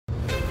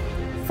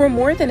For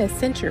more than a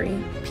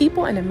century,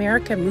 people in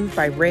America moved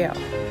by rail.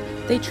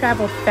 They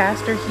traveled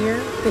faster here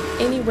than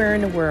anywhere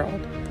in the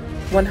world.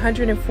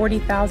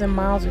 140,000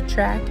 miles of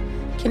track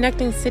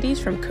connecting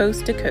cities from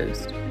coast to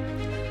coast.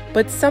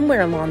 But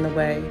somewhere along the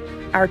way,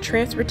 our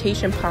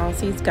transportation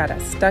policies got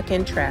us stuck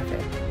in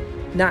traffic.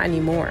 Not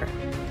anymore.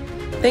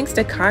 Thanks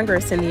to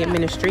Congress and the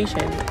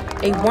administration,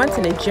 a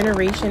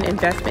once-in-a-generation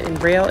investment in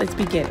rail is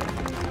beginning,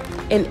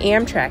 and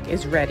Amtrak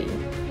is ready.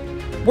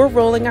 We're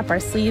rolling up our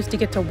sleeves to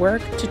get to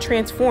work to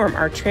transform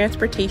our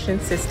transportation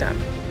system,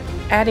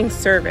 adding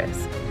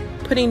service,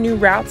 putting new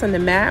routes on the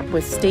map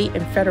with state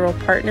and federal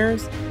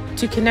partners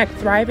to connect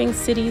thriving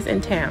cities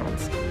and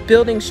towns,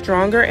 building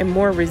stronger and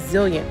more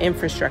resilient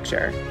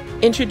infrastructure,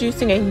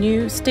 introducing a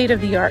new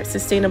state-of-the-art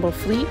sustainable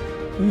fleet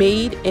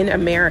made in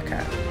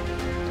America,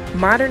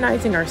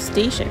 modernizing our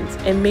stations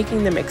and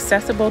making them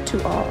accessible to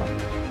all,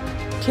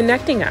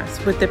 connecting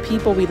us with the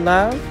people we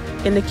love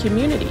and the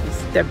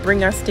communities that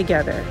bring us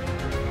together.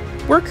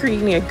 We're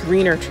creating a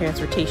greener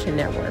transportation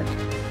network,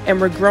 and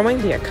we're growing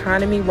the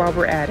economy while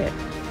we're at it,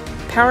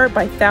 powered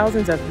by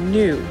thousands of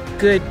new,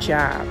 good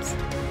jobs.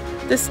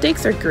 The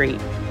stakes are great.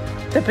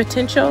 The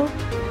potential,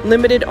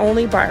 limited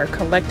only by our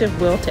collective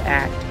will to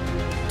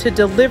act, to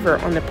deliver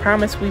on the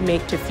promise we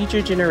make to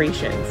future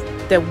generations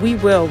that we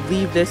will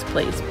leave this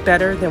place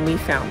better than we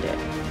found it.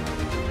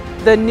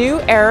 The new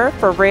era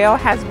for rail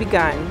has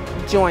begun.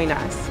 Join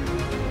us.